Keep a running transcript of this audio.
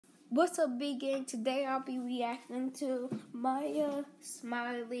What's up, big gang? Today I'll be reacting to Maya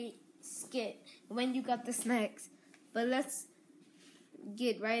Smiley skit, When You Got the Snacks. But let's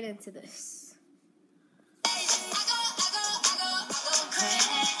get right into this.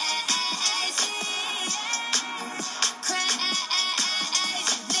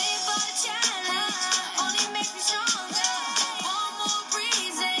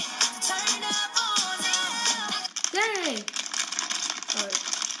 Dang!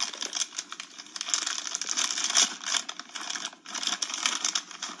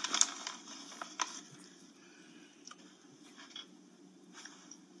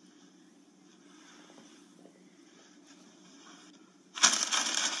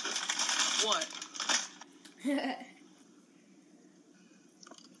 What?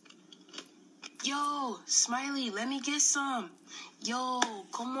 Yo, Smiley, let me get some. Yo,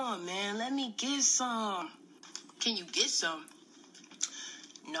 come on, man, let me get some. Can you get some?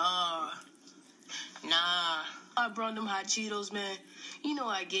 Nah. I brought them hot Cheetos, man. You know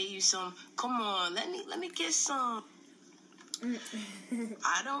I gave you some. Come on, let me get some.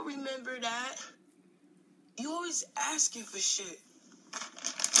 I don't remember that. You always asking for shit.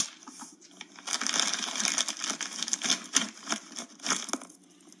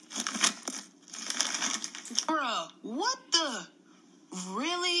 Bruh, what the?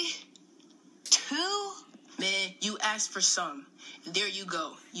 Really? 2? Man, you asked for some. There you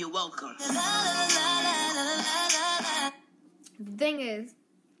go. You're welcome. The thing is,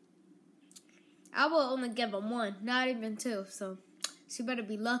 I will only give him 1, not even 2, so she better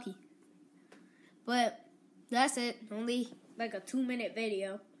be lucky. But that's it. Only like a 2-minute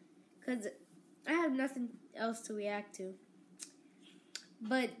video, because I have nothing else to react to.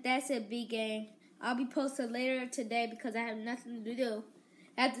 But that's it, big gang. I'll be posted later today because I have nothing to do.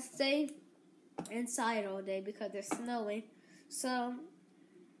 I have to stay inside all day because it's snowing. So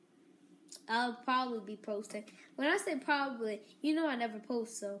I'll probably be posting. When I say probably, you know I never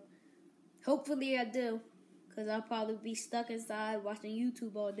post, so hopefully I do, because I'll probably be stuck inside watching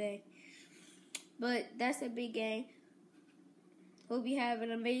YouTube all day. But that's it, big gang. Hope you have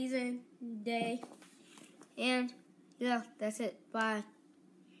an amazing day. And yeah, that's it. Bye.